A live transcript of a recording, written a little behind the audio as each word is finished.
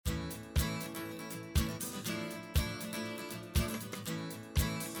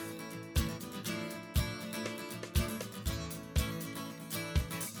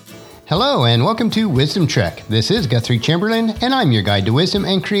Hello and welcome to Wisdom Trek. This is Guthrie Chamberlain and I'm your guide to wisdom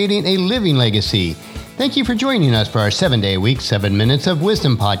and creating a living legacy. Thank you for joining us for our 7-day-a-week, 7 Minutes of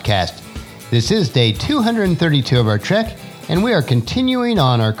Wisdom podcast. This is day 232 of our trek and we are continuing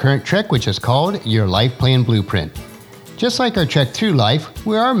on our current trek, which is called Your Life Plan Blueprint. Just like our trek through life,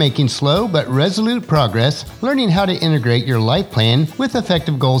 we are making slow but resolute progress, learning how to integrate your life plan with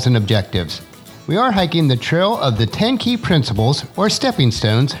effective goals and objectives. We are hiking the trail of the 10 key principles or stepping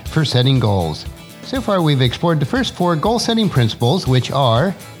stones for setting goals. So far, we've explored the first 4 goal-setting principles, which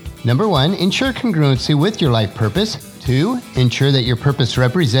are: number 1, ensure congruency with your life purpose. 2, ensure that your purpose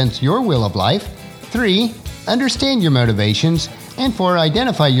represents your will of life. 3, understand your motivations. And 4,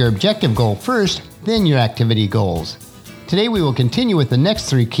 identify your objective goal first, then your activity goals. Today, we will continue with the next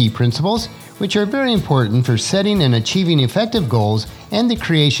 3 key principles, which are very important for setting and achieving effective goals and the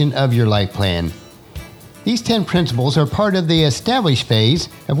creation of your life plan. These 10 principles are part of the establish phase,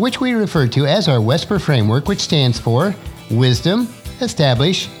 of which we refer to as our WESPER framework, which stands for Wisdom,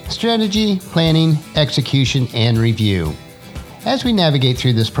 Establish, Strategy, Planning, Execution, and Review. As we navigate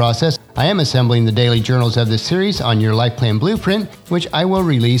through this process, I am assembling the daily journals of this series on your life plan blueprint, which I will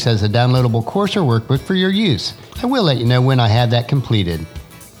release as a downloadable course or workbook for your use. I will let you know when I have that completed.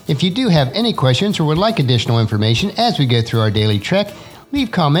 If you do have any questions or would like additional information as we go through our daily trek, leave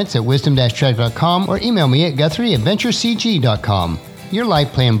comments at wisdom-trek.com or email me at guthrie@adventurecg.com. Your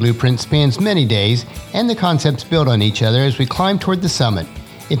life plan blueprint spans many days, and the concepts build on each other as we climb toward the summit.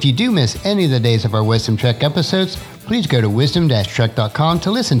 If you do miss any of the days of our Wisdom Trek episodes, please go to wisdom-trek.com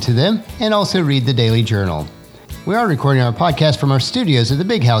to listen to them and also read the daily journal. We are recording our podcast from our studios at the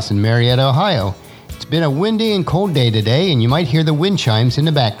Big House in Marietta, Ohio. It's been a windy and cold day today, and you might hear the wind chimes in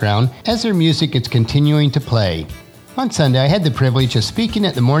the background as their music is continuing to play. On Sunday, I had the privilege of speaking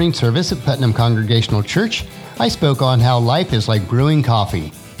at the morning service at Putnam Congregational Church. I spoke on how life is like brewing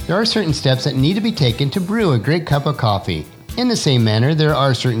coffee. There are certain steps that need to be taken to brew a great cup of coffee. In the same manner, there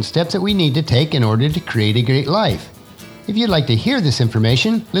are certain steps that we need to take in order to create a great life. If you'd like to hear this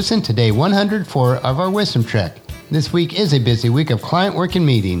information, listen to day 104 of our Wisdom Trek. This week is a busy week of client work and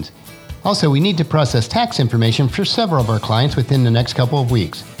meetings. Also, we need to process tax information for several of our clients within the next couple of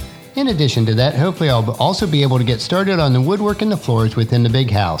weeks. In addition to that, hopefully I'll also be able to get started on the woodwork and the floors within the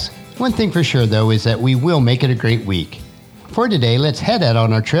big house. One thing for sure, though, is that we will make it a great week. For today, let's head out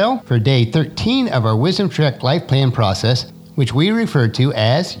on our trail for day 13 of our Wisdom Trek life plan process, which we refer to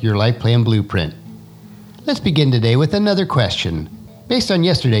as your life plan blueprint. Let's begin today with another question. Based on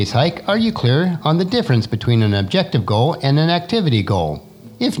yesterday's hike, are you clear on the difference between an objective goal and an activity goal?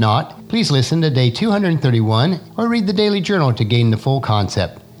 If not, please listen to day 231 or read the daily journal to gain the full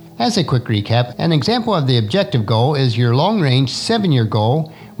concept. As a quick recap, an example of the objective goal is your long-range 7-year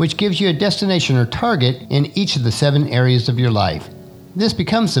goal, which gives you a destination or target in each of the 7 areas of your life. This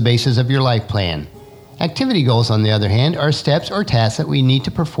becomes the basis of your life plan. Activity goals, on the other hand, are steps or tasks that we need to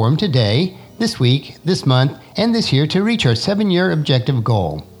perform today, this week, this month, and this year to reach our 7-year objective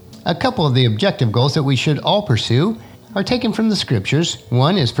goal. A couple of the objective goals that we should all pursue are taken from the scriptures.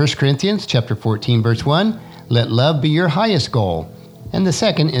 One is 1 Corinthians chapter 14, verse 1, let love be your highest goal. And the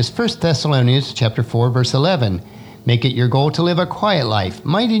second is 1 Thessalonians chapter 4, verse 11. Make it your goal to live a quiet life,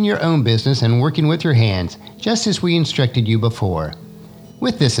 minding your own business and working with your hands, just as we instructed you before.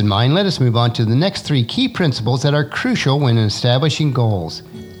 With this in mind, let us move on to the next 3 key principles that are crucial when establishing goals.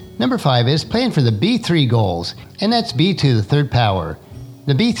 Number 5 is plan for the B3 goals, and that's B to the 3rd power.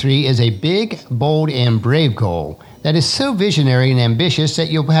 The B3 is a big, bold, and brave goal that is so visionary and ambitious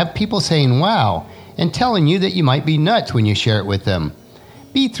that you'll have people saying, wow, and telling you that you might be nuts when you share it with them.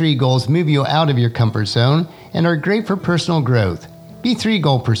 B3 goals move you out of your comfort zone and are great for personal growth. B3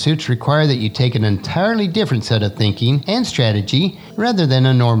 goal pursuits require that you take an entirely different set of thinking and strategy rather than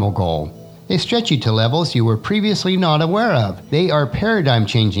a normal goal. They stretch you to levels you were previously not aware of. They are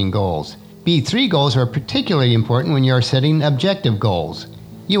paradigm-changing goals. B3 goals are particularly important when you are setting objective goals.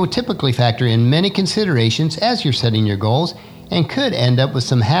 You will typically factor in many considerations as you're setting your goals and could end up with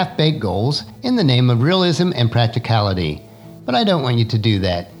some half-baked goals in the name of realism and practicality. But I don't want you to do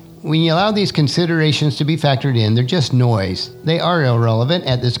that. When you allow these considerations to be factored in, they're just noise. They are irrelevant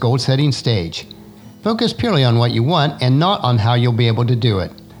at this goal-setting stage. Focus purely on what you want and not on how you'll be able to do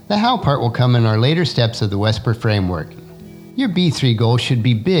it. The how part will come in our later steps of the WESPER framework. Your B3 goal should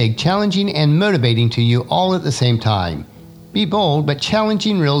be big, challenging, and motivating to you all at the same time. Be bold, but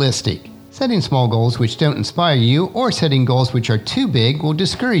challenging, realistic. Setting small goals which don't inspire you or setting goals which are too big will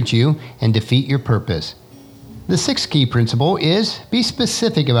discourage you and defeat your purpose. The 6th key principle is be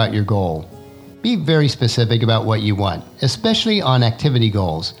specific about your goal. Be very specific about what you want, especially on activity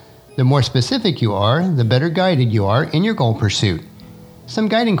goals. The more specific you are, the better guided you are in your goal pursuit. Some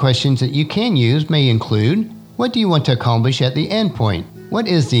guiding questions that you can use may include, what do you want to accomplish at the end point? What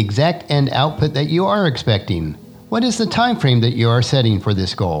is the exact end output that you are expecting? What is the time frame that you are setting for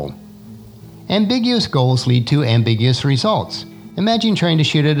this goal? Ambiguous goals lead to ambiguous results. Imagine trying to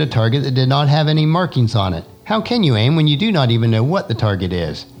shoot at a target that did not have any markings on it. How can you aim when you do not even know what the target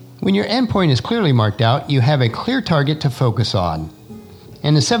is? When your endpoint is clearly marked out, you have a clear target to focus on.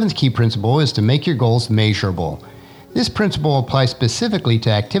 And the seventh key principle is to make your goals measurable. This principle applies specifically to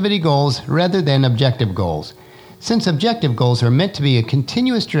activity goals rather than objective goals, since objective goals are meant to be a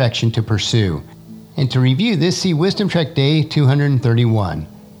continuous direction to pursue. And to review this, see Wisdom Trek Day 231.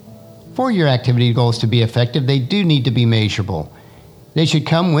 For your activity goals to be effective, they do need to be measurable. They should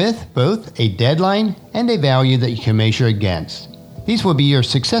come with both a deadline and a value that you can measure against. These will be your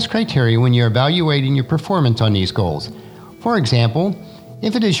success criteria when you're evaluating your performance on these goals. For example,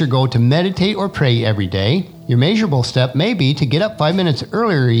 if it is your goal to meditate or pray every day, your measurable step may be to get up 5 minutes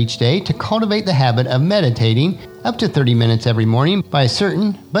earlier each day to cultivate the habit of meditating up to 30 minutes every morning by a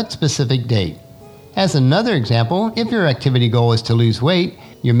certain but specific date. As another example, if your activity goal is to lose weight,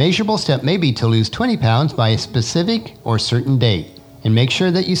 your measurable step may be to lose 20 pounds by a specific or certain date, and make sure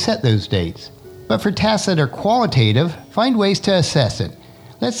that you set those dates. But for tasks that are qualitative, find ways to assess it.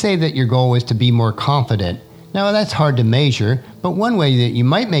 Let's say that your goal is to be more confident. Now that's hard to measure, but one way that you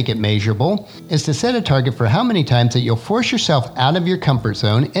might make it measurable is to set a target for how many times that you'll force yourself out of your comfort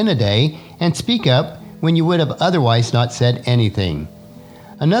zone in a day and speak up when you would have otherwise not said anything.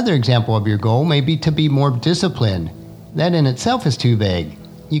 Another example of your goal may be to be more disciplined. That in itself is too vague.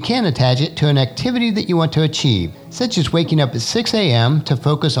 You can attach it to an activity that you want to achieve, such as waking up at 6 a.m. to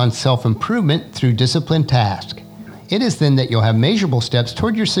focus on self-improvement through disciplined tasks. It is then that you'll have measurable steps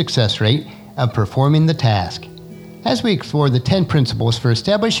toward your success rate of performing the task. As we explore the 10 principles for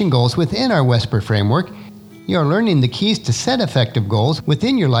establishing goals within our WESPR framework, you are learning the keys to set effective goals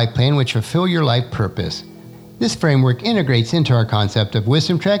within your life plan which fulfill your life purpose. This framework integrates into our concept of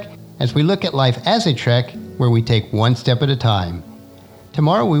Wisdom Trek as we look at life as a trek where we take one step at a time.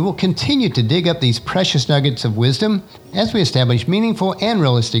 Tomorrow we will continue to dig up these precious nuggets of wisdom as we establish meaningful and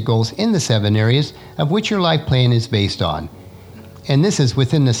realistic goals in the 7 areas of which your life plan is based on. And this is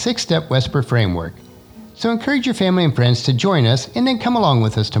within the 6-step WESPR framework. So encourage your family and friends to join us and then come along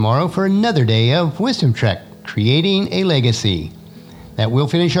with us tomorrow for another day of Wisdom Trek, Creating a Legacy. That will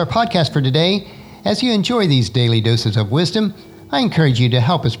finish our podcast for today. As you enjoy these daily doses of wisdom, I encourage you to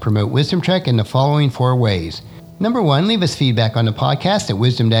help us promote Wisdom Trek in the following 4 ways. Number 1, leave us feedback on the podcast at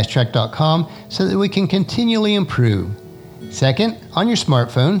wisdom-trek.com so that we can continually improve. Second, on your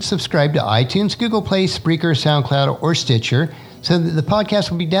smartphone, subscribe to iTunes, Google Play, Spreaker, SoundCloud, or Stitcher so that the podcast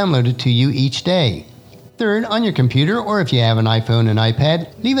will be downloaded to you each day. Third, on your computer, or if you have an iPhone and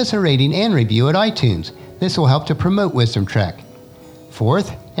iPad, leave us a rating and review at iTunes. This will help to promote Wisdom Trek.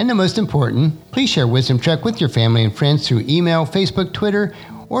 Fourth, and the most important, please share Wisdom Trek with your family and friends through email, Facebook, Twitter,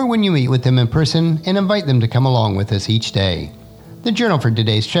 or when you meet with them in person, and invite them to come along with us each day. The journal for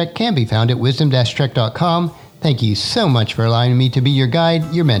today's trek can be found at wisdom-trek.com. Thank you so much for allowing me to be your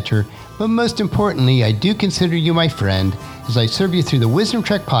guide, your mentor, but most importantly, I do consider you my friend as I serve you through the Wisdom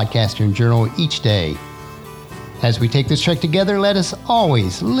Trek podcast and journal each day. As we take this trek together, let us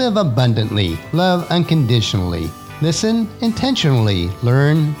always live abundantly, love unconditionally, listen intentionally,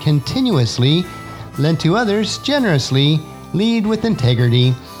 learn continuously, lend to others generously, lead with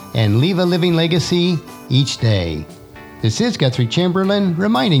integrity, and leave a living legacy each day. This is Guthrie Chamberlain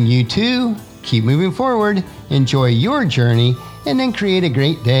reminding you to keep moving forward, enjoy your journey, and then create a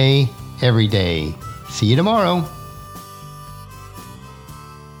great day every day. See you tomorrow.